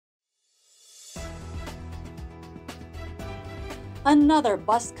Another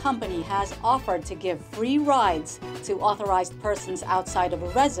bus company has offered to give free rides to authorized persons outside of a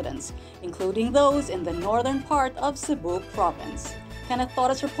residence, including those in the northern part of Cebu province. Kenneth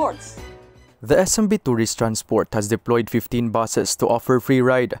Torres reports. The SMB Tourist Transport has deployed 15 buses to offer free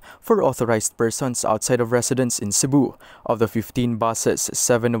ride for authorized persons outside of residence in Cebu. Of the 15 buses,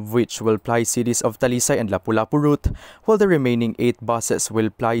 7 of which will ply cities of Talisay and Lapu-Lapu route, while the remaining 8 buses will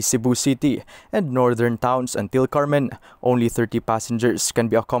ply Cebu City and northern towns until Carmen. Only 30 passengers can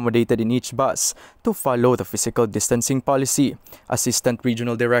be accommodated in each bus to follow the physical distancing policy. Assistant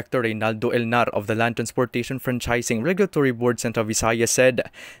Regional Director Reynaldo Elnar of the Land Transportation Franchising Regulatory Board Central Visayas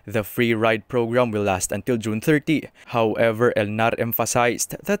said the free ride program will last until June 30. However, Elnar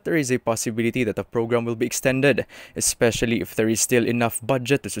emphasized that there is a possibility that the program will be extended, especially if there is still enough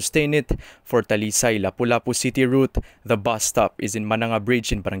budget to sustain it. For Talisay Lapu-Lapu City route, the bus stop is in Mananga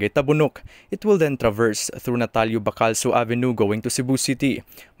Bridge in Barangay Tabunok. It will then traverse through Natalio Bacalso Avenue going to Cebu City,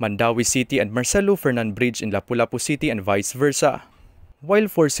 Mandawi City and Marcelo Fernan Bridge in Lapu-Lapu City and vice versa. While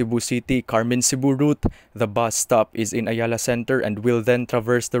for Cebu City, Carmen Cebu route, the bus stop is in Ayala Center and will then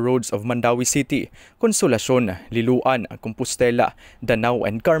traverse the roads of Mandawi City, Consolacion, Liluan, Compostela, Danao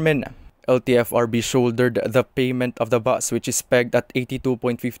and Carmen. LTFRB shouldered the payment of the bus, which is pegged at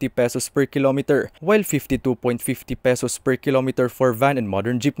 82.50 pesos per kilometer, while 52.50 pesos per kilometer for van and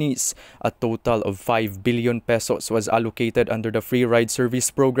modern jeepneys. A total of 5 billion pesos was allocated under the free ride service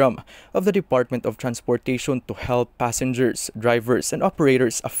program of the Department of Transportation to help passengers, drivers, and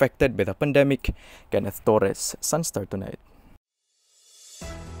operators affected by the pandemic. Kenneth Torres, Sunstar Tonight.